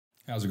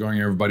How's it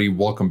going, everybody?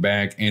 Welcome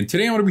back. And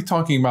today I'm going to be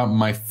talking about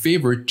my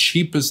favorite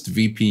cheapest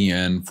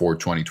VPN for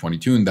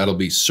 2022, and that'll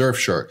be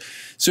Surfshark.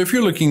 So if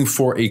you're looking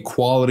for a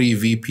quality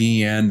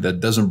VPN that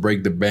doesn't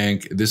break the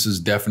bank, this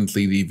is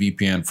definitely the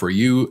VPN for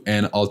you.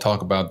 And I'll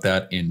talk about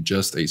that in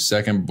just a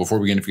second. Before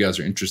we begin, if you guys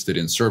are interested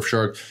in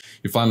Surfshark,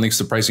 you'll find links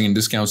to pricing and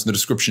discounts in the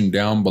description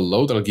down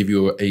below. That'll give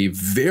you a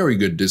very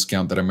good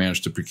discount that I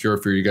managed to procure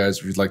for you guys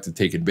if you'd like to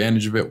take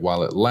advantage of it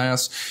while it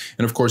lasts.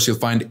 And of course, you'll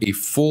find a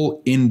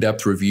full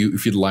in-depth review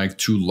if you'd like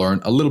to learn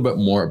a little bit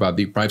more about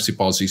the privacy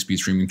policy, speed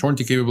streaming,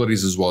 torrenting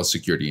capabilities, as well as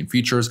security and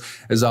features,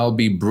 as I'll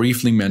be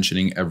briefly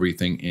mentioning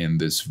everything in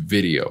this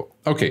video.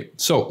 Okay,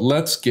 so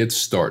let's get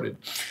started.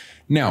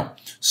 Now,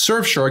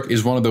 Surfshark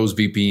is one of those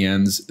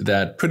VPNs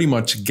that pretty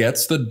much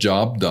gets the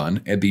job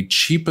done at the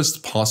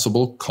cheapest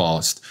possible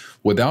cost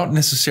without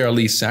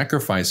necessarily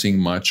sacrificing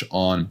much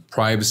on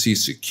privacy,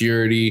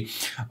 security,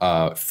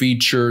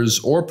 features,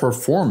 or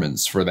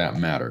performance for that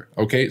matter.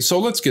 Okay, so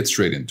let's get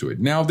straight into it.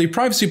 Now, the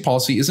privacy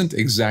policy isn't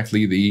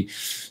exactly the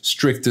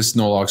strictest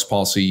no-logs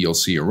policy you'll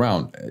see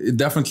around.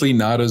 Definitely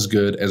not as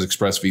good as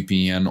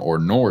ExpressVPN or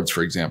Nords,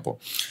 for example.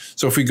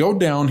 So if we go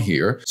down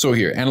here, so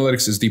here,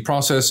 analytics is the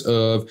process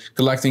of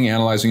collecting,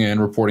 analyzing,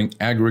 and reporting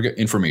aggregate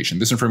information.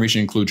 This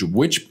information includes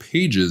which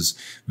pages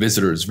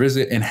visitors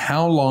visit and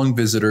how long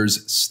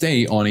visitors stay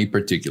on a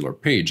particular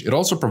page. It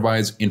also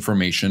provides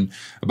information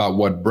about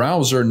what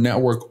browser,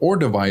 network, or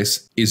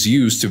device is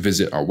used to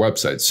visit our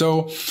website.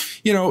 So,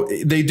 you know,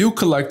 they do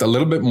collect a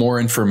little bit more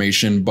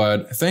information,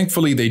 but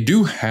thankfully they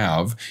do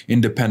have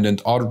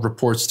independent audit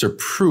reports to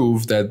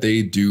prove that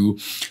they do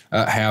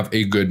have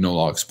a good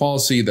no-logs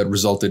policy that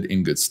resulted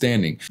in good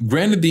standing.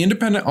 Granted, the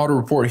independent audit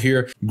report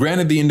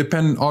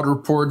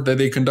that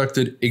they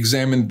conducted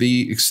examined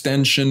the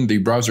extension, the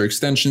browser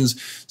extensions,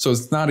 so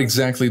it's not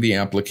exactly the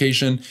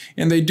application.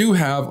 And they do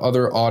have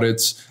other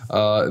audits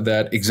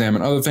that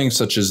examine other things,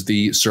 such as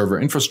the server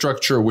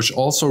infrastructure, which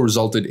also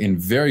resulted in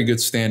very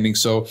good standing.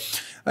 So,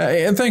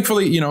 and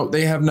thankfully, you know,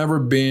 they have never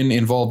been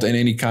involved in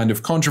any kind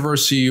of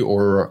controversy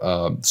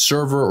or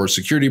server or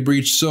security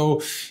breach.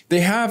 So they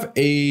have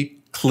a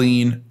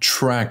clean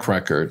track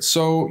record.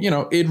 So, you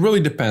know, it really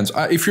depends.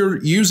 If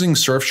you're using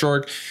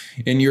Surfshark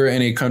and you're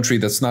in a country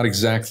that's not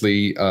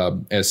exactly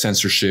a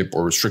censorship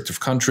or restrictive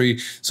country,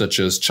 such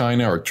as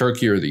China or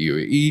Turkey or the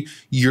UAE,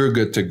 you're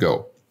good to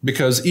go.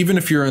 Because even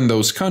if you're in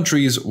those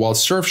countries, while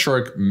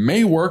Surfshark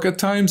may work at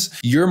times,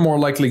 you're more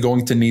likely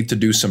going to need to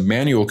do some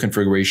manual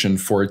configuration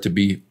for it to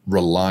be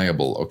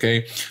reliable,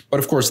 okay? But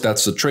of course,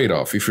 that's the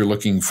trade-off. If you're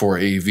looking for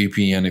a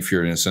VPN, if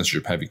you're in a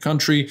censorship-heavy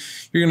country,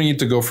 you're gonna need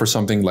to go for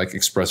something like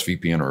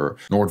ExpressVPN or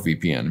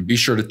NordVPN. Be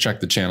sure to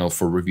check the channel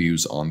for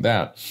reviews on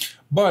that.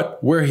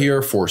 But we're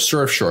here for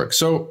Surfshark.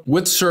 So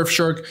with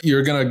Surfshark,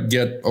 you're gonna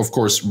get, of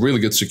course, really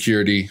good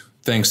security,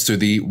 thanks to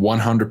the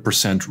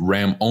 100%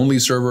 RAM-only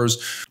servers,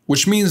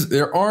 which means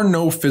there are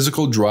no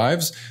physical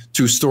drives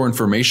to store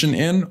information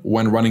in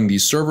when running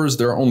these servers.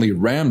 There are only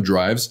RAM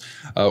drives,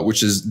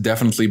 which is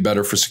definitely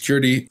better for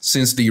security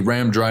since the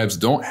RAM drives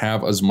don't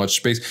have as much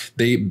space.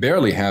 They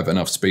barely have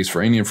enough space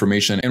for any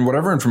information, and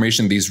whatever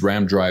information these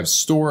RAM drives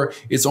store,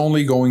 it's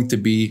only going to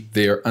be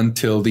there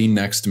until the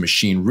next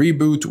machine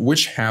reboot,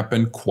 which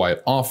happen quite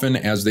often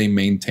as they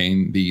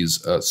maintain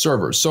these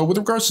servers. So with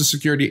regards to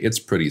security, it's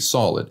pretty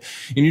solid.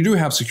 And you do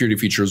have security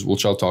features,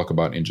 which I'll talk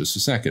about in just a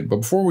second.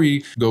 But before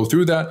we go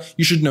through that,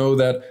 you should know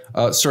that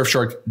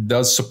Surfshark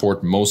does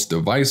support most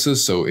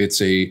devices. So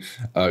it's a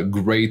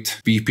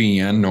great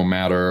VPN no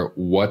matter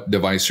what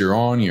device you're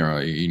on.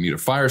 You need a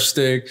Fire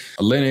Stick,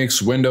 a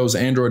Linux, Windows,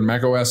 Android,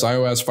 macOS,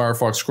 iOS,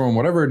 Firefox, Chrome,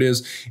 whatever it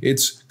is,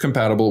 it's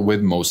compatible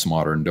with most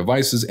modern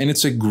devices. And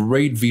it's a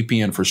great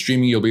VPN for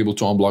streaming. You'll be able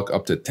to unblock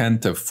up to 10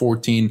 to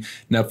 14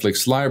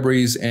 Netflix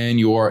libraries, and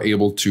you are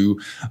able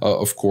to,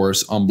 of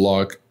course,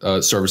 unblock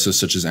services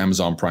such as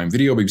Amazon Prime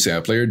Video,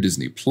 BBC iPlayer,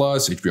 Disney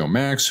Plus, HBO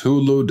Max,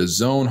 Hulu,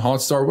 DAZN,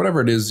 Hotstar,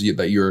 whatever it is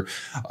that you're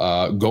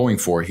going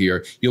for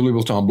here, you'll be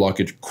able to unblock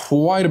it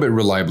quite a bit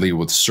reliably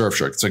with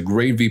Surfshark. It's a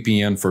great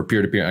VPN for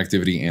peer-to-peer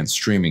activity and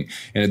streaming,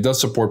 and it does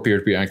support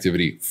peer-to-peer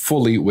activity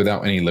fully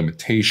without any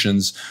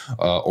limitations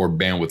or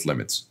bandwidth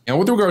limits. Now,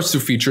 with regards to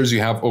features,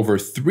 you have over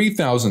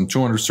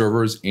 3,200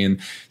 servers in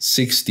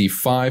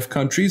 65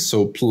 countries,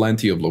 so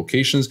plenty of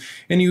locations,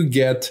 and you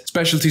get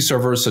specialty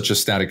servers such as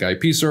static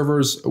IP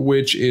servers,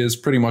 which is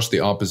pretty much the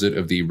opposite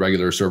of the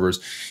regular servers.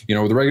 You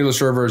know, with the regular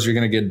servers, you're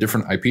going to get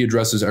different IP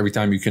addresses every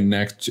time you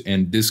connect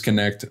and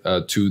disconnect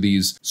to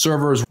these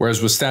servers,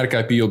 whereas with static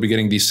IP, you'll be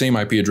getting the same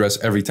IP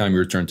address every time you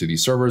return to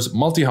these servers.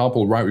 Multi-hop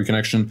will route your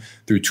connection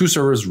through 2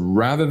 servers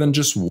rather than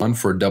just one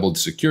for doubled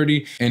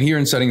security. And here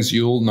in settings,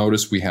 you'll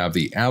notice we have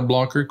the ad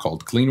blocker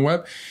called Clean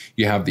Web.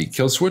 You have the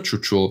kill switch,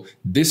 which will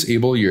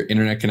disable your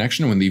internet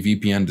connection when the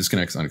VPN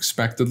disconnects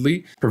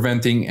unexpectedly,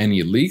 preventing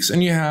any leaks.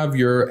 And you have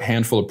your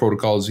handful of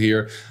protocols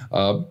here,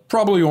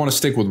 probably Probably want to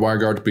stick with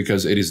WireGuard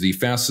because it is the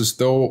fastest,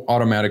 though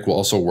automatic will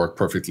also work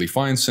perfectly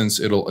fine since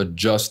it'll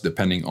adjust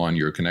depending on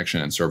your connection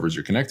and servers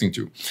you're connecting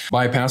to.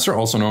 Bypasser,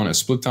 also known as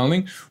split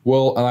tunneling,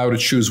 will allow you to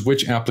choose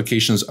which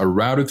applications are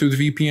routed through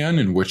the VPN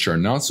and which are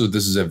not. So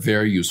this is a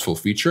very useful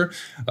feature.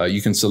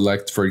 You can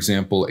select, for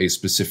example, a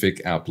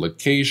specific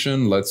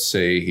application. Let's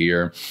say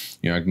here,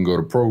 I can go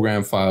to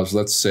program files.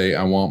 Let's say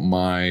I want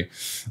my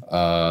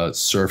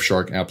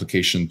Surfshark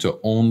application to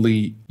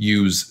only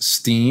use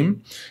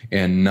Steam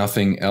and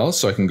nothing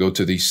else. So I can go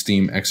to the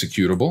Steam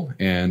executable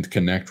and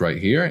connect right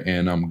here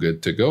and I'm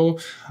good to go.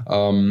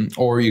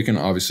 Or you can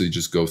obviously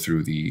just go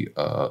through the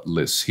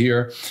list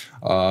here.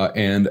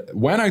 And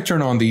when I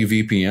turn on the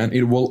VPN,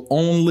 it will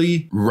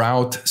only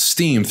route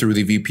Steam through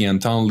the VPN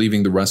tunnel,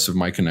 leaving the rest of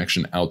my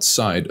connection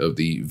outside of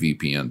the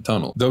VPN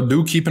tunnel. Though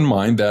do keep in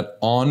mind that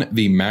on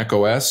the Mac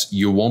OS,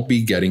 you won't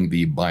be getting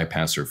the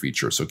bypasser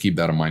feature. So keep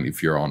that in mind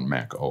if you're on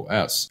Mac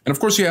OS. And of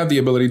course, you have the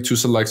ability to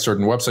select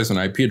certain websites and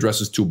IP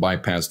addresses to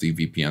bypass the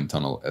VPN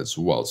tunnel as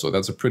well. So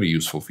that's a pretty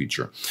useful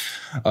feature.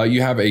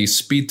 You have a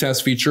speed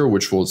test feature,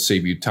 which will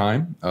save you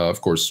time.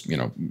 Of course,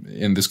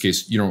 in this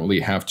case, you don't really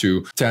have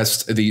to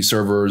test the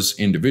servers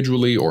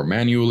individually or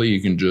manually.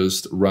 You can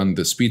just run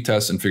the speed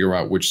test and figure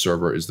out which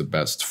server is the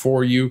best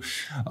for you.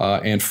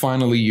 And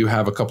finally, you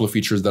have a couple of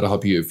features that'll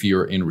help you if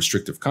you're in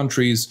restrictive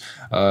countries.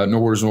 No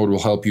Worries Mode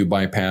will help you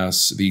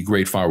bypass the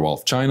Great Firewall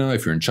of China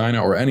if you're in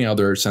China, or any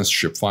other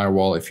censorship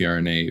firewall if you're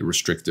in a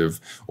restrictive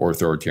or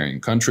authoritarian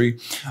country.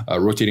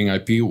 Rotating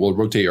IP will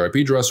rotate your IP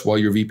address while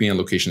your VPN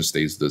location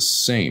stays the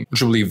same,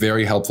 which will be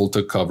very helpful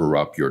to cover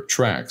up your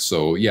tracks.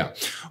 So yeah,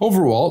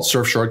 overall,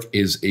 Surfshark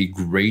is a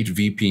great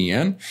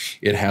VPN.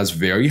 It has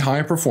very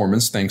high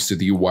performance thanks to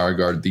the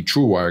WireGuard, the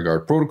true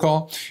WireGuard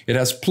protocol. It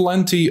has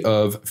plenty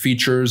of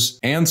features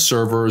and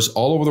servers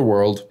all over the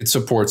world. It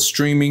supports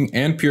streaming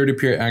and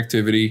peer-to-peer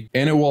activity,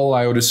 and it will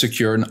allow you to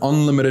secure an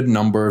unlimited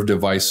number of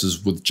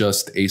devices with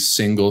just a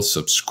single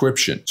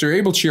subscription. So you're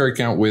able to share your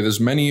account with as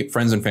many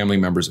friends and family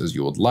members as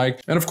you would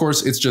like. And of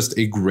course, it's just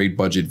a great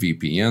budget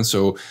VPN.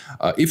 So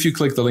if you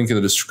click the link in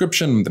the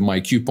description, my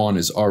coupon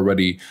is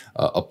already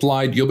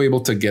applied. You'll be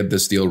able to get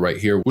this deal right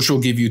here, which will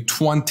give you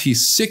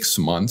 26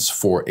 months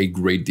for a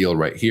great deal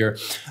right here,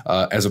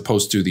 as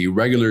opposed to the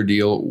regular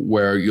deal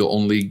where you'll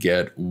only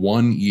get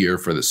 1 year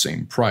for the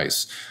same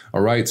price. All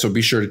right, so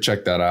be sure to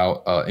check that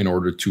out in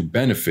order to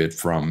benefit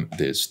from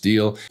this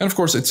deal. And of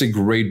course, it's a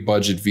great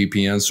budget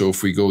VPN. So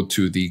if we go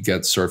to the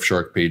Get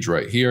Surfshark page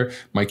right here,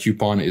 my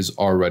coupon is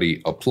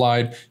already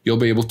applied. You'll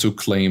be able to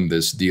claim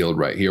this deal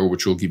right here,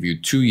 which will give you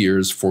 2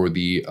 years for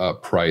the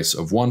price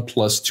of 1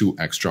 plus 2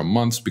 extra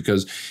months,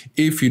 because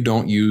if you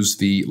don't use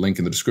the link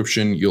in the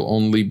description, you'll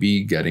only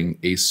be getting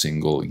a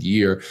single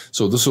year.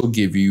 So this will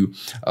give you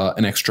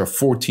an extra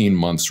 14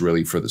 months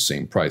really for the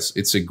same price.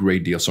 It's a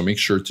great deal. So make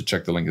sure to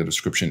check the link in the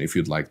description if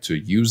you'd like to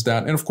use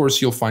that. And of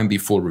course, you'll find the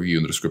full review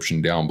in the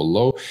description down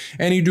below.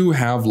 And you do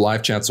have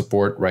live chat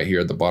support right here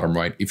at the bottom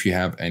right if you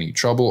have any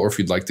trouble, or if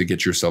you'd like to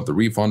get yourself the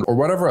refund or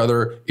whatever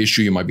other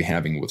issue you might be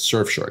having with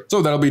Surfshark.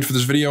 So that'll be it for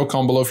this video.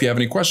 Comment below if you have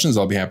any questions.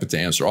 I'll be happy to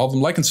answer all of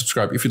them. Like and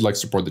subscribe if you'd like to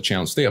support the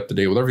channel. Stay up to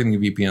date with everything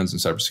VPNs and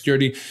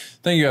cybersecurity.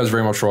 Thank you guys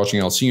very much for watching.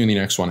 I'll see you in the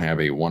next one. Have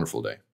a wonderful day.